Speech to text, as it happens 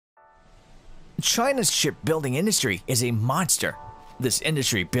China's shipbuilding industry is a monster. This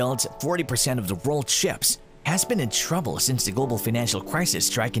industry builds 40% of the world's ships, has been in trouble since the global financial crisis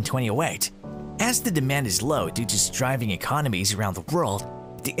struck in 2008. As the demand is low due to striving economies around the world,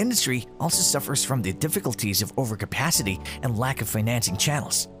 the industry also suffers from the difficulties of overcapacity and lack of financing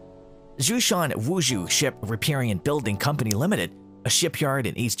channels. Zhoushan Wuzhou Ship Repairing and Building Company Limited, a shipyard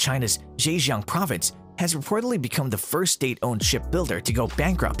in East China's Zhejiang province, has reportedly become the first state-owned shipbuilder to go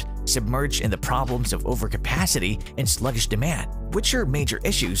bankrupt, submerged in the problems of overcapacity and sluggish demand, which are major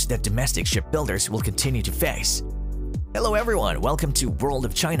issues that domestic shipbuilders will continue to face. Hello everyone, welcome to World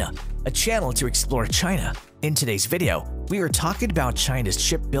of China, a channel to explore China. In today's video, we are talking about China's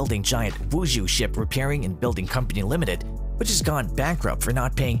shipbuilding giant Wuzhou Ship Repairing and Building Company Limited, which has gone bankrupt for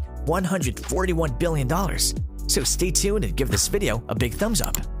not paying $141 billion. So stay tuned and give this video a big thumbs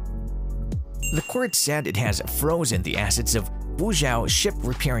up. The court said it has frozen the assets of Wuzhou Ship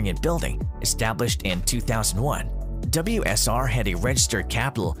Repairing and Building, established in 2001. WSR had a registered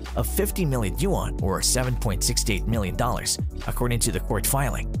capital of 50 million yuan or $7.68 million, according to the court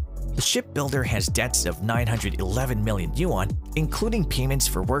filing. The shipbuilder has debts of 911 million yuan, including payments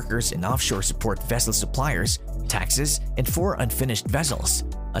for workers and offshore support vessel suppliers, taxes, and 4 unfinished vessels,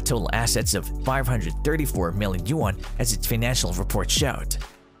 a total assets of 534 million yuan as its financial report showed.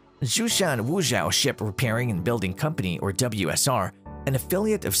 Zhoushan Wuzhou Ship Repairing and Building Company, or WSR, an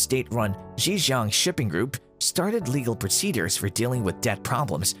affiliate of state-run Zhejiang Shipping Group, started legal procedures for dealing with debt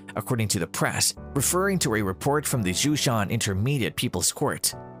problems, according to the press, referring to a report from the Zhoushan Intermediate People's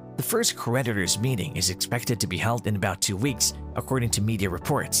Court. The first creditors' meeting is expected to be held in about 2 weeks, according to media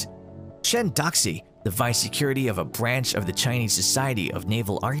reports. Chen Daxi, the vice secretary of a branch of the Chinese Society of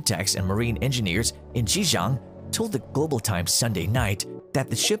Naval Architects and Marine Engineers in Zhejiang, told the Global Times Sunday night that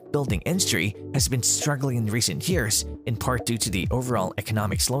the shipbuilding industry has been struggling in recent years, in part due to the overall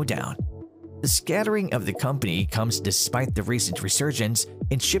economic slowdown. The scattering of the company comes despite the recent resurgence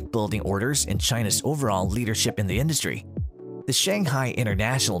in shipbuilding orders and China's overall leadership in the industry. The Shanghai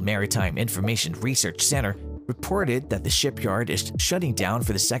International Maritime Information Research Center reported that the shipyard is shutting down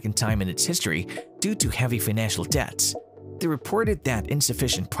for the second time in its history due to heavy financial debts. They reported that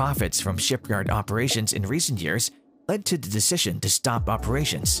insufficient profits from shipyard operations in recent years led to the decision to stop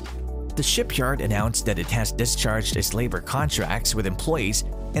operations. The shipyard announced that it has discharged its labor contracts with employees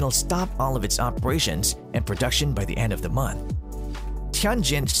and will stop all of its operations and production by the end of the month.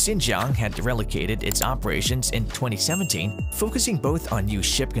 Tianjin Xinjiang had relocated its operations in 2017, focusing both on new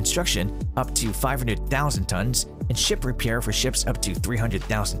ship construction up to 500,000 tons and ship repair for ships up to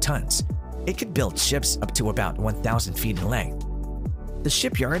 300,000 tons. It could build ships up to about 1,000 feet in length. The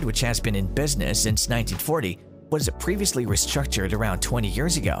shipyard, which has been in business since 1940, was previously restructured around 20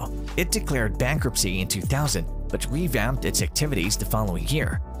 years ago. It declared bankruptcy in 2000, but revamped its activities the following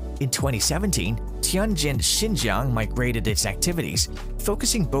year. In 2017, Tianjin Xinjiang migrated its activities,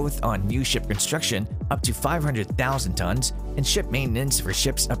 focusing both on new ship construction up to 500,000 tons and ship maintenance for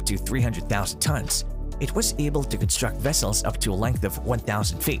ships up to 300,000 tons. It was able to construct vessels up to a length of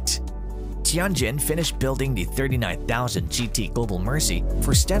 1,000 feet. Tianjin finished building the 39,000 GT Global Mercy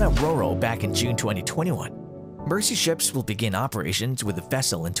for Stena RoRo back in June 2021. Mercy ships will begin operations with the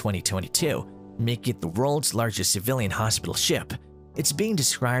vessel in 2022, making it the world's largest civilian hospital ship. It's being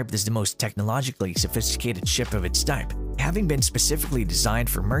described as the most technologically sophisticated ship of its type, having been specifically designed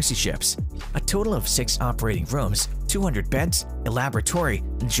for Mercy ships. A total of 6 operating rooms, 200 beds, a laboratory,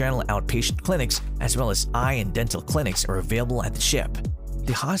 and general outpatient clinics, as well as eye and dental clinics are available at the ship.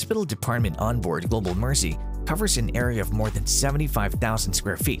 The hospital department on board Global Mercy covers an area of more than 75,000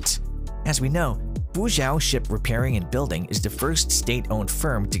 square feet. As we know, Wuzhou Ship Repairing and Building is the first state-owned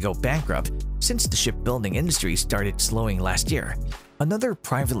firm to go bankrupt since the shipbuilding industry started slowing last year. Another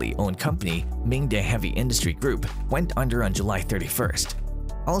privately owned company, Mingde Heavy Industry Group, went under on July 31st.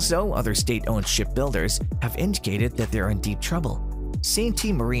 Also, other state-owned shipbuilders have indicated that they're in deep trouble.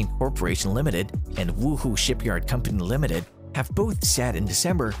 Santee Marine Corporation Limited and Wuhu Shipyard Company Limited have both said in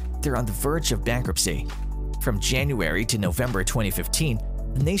December they're on the verge of bankruptcy. From January to November 2015,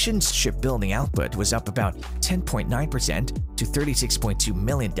 the nation's shipbuilding output was up about 10.9% to 36.2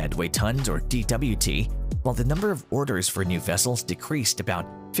 million deadweight tons, or DWT, while the number of orders for new vessels decreased about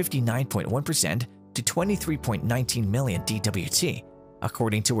 59.1% to 23.19 million DWT,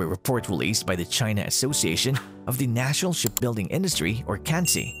 according to a report released by the China Association of the National Shipbuilding Industry, or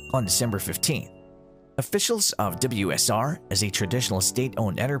CANSI, on December 15. Officials of WSR, as a traditional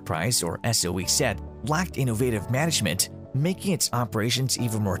state-owned enterprise, or SOE, said lacked innovative management, making its operations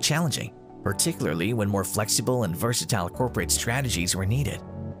even more challenging, particularly when more flexible and versatile corporate strategies were needed.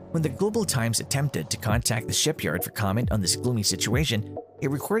 When the Global Times attempted to contact the shipyard for comment on this gloomy situation, a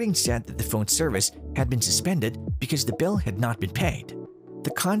recording said that the phone service had been suspended because the bill had not been paid.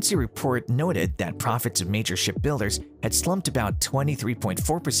 The Kanzi report noted that profits of major shipbuilders had slumped about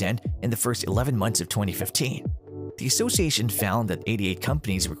 23.4% in the first 11 months of 2015. The association found that 88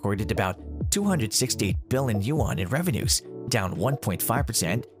 companies recorded about 268 billion yuan in revenues, down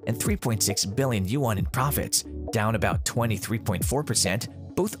 1.5%, and 3.6 billion yuan in profits, down about 23.4%,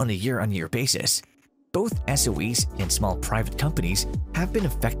 both on a year-on-year basis. Both SOEs and small private companies have been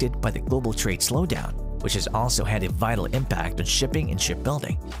affected by the global trade slowdown, which has also had a vital impact on shipping and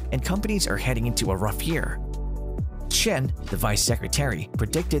shipbuilding, and companies are heading into a rough year. Chen, the vice secretary,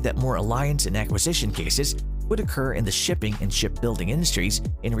 predicted that more alliance and acquisition cases would occur in the shipping and shipbuilding industries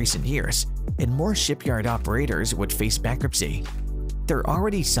in recent years, and more shipyard operators would face bankruptcy. There are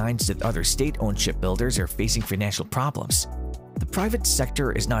already signs that other state-owned shipbuilders are facing financial problems. The private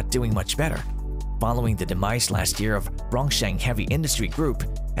sector is not doing much better. Following the demise last year of Rongsheng Heavy Industry Group,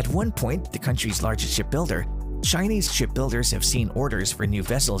 at one point the country's largest shipbuilder, Chinese shipbuilders have seen orders for new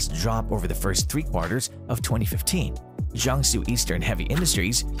vessels drop over the first 3 quarters of 2015. Jiangsu Eastern Heavy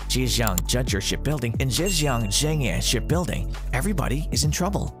Industries, Zhejiang Zhezhi Shipbuilding, and Zhejiang Zhengye Shipbuilding, everybody is in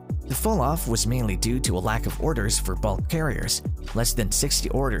trouble. The fall-off was mainly due to a lack of orders for bulk carriers. Less than 60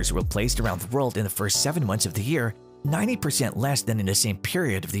 orders were placed around the world in the first 7 months of the year, 90% less than in the same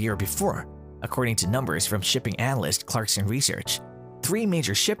period of the year before, according to numbers from shipping analyst Clarkson Research. 3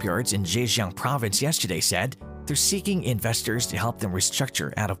 major shipyards in Zhejiang province yesterday said they're seeking investors to help them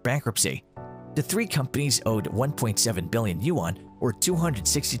restructure out of bankruptcy. The 3 companies owed 1.7 billion yuan or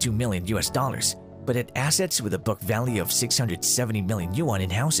 $262 million, but had assets with a book value of 670 million yuan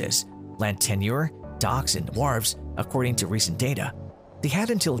in houses, land tenure, docks, and wharves, according to recent data. They had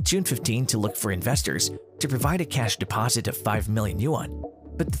until June 15 to look for investors to provide a cash deposit of 5 million yuan.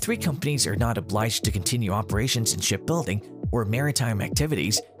 But the 3 companies are not obliged to continue operations in shipbuilding or maritime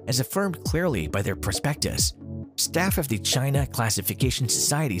activities as affirmed clearly by their prospectus. Staff of the China Classification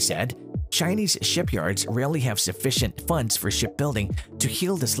Society said Chinese shipyards rarely have sufficient funds for shipbuilding to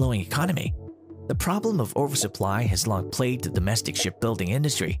heal the slowing economy. The problem of oversupply has long plagued the domestic shipbuilding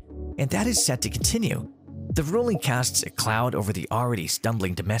industry, and that is set to continue. The ruling casts a cloud over the already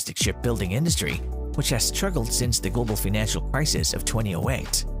stumbling domestic shipbuilding industry, which has struggled since the global financial crisis of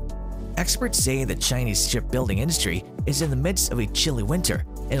 2008. Experts say the Chinese shipbuilding industry is in the midst of a chilly winter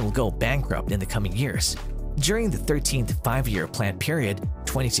and will go bankrupt in the coming years. During the 13th 5-year plan period,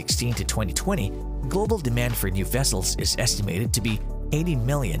 2016 to 2020, global demand for new vessels is estimated to be 80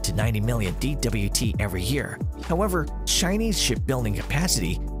 million to 90 million DWT every year. However, Chinese shipbuilding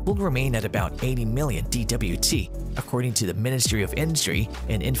capacity will remain at about 80 million DWT, according to the Ministry of Industry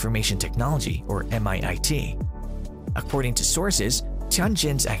and Information Technology, or MIIT. According to sources,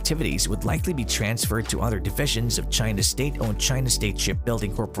 Tianjin's activities would likely be transferred to other divisions of China's state-owned China State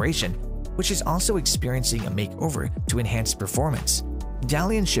Shipbuilding Corporation, which is also experiencing a makeover to enhance performance.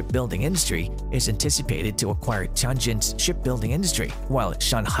 Dalian Shipbuilding Industry is anticipated to acquire Tianjin's shipbuilding industry, while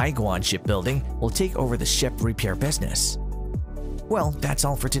Shanghai Guan Shipbuilding will take over the ship repair business. Well, that's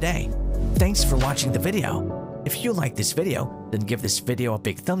all for today. Thanks for watching the video. If you like this video, then give this video a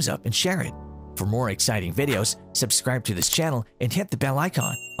big thumbs up and share it. For more exciting videos, subscribe to this channel and hit the bell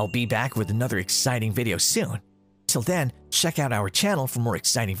icon. I'll be back with another exciting video soon. Till then, check out our channel for more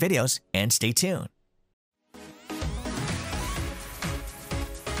exciting videos and stay tuned.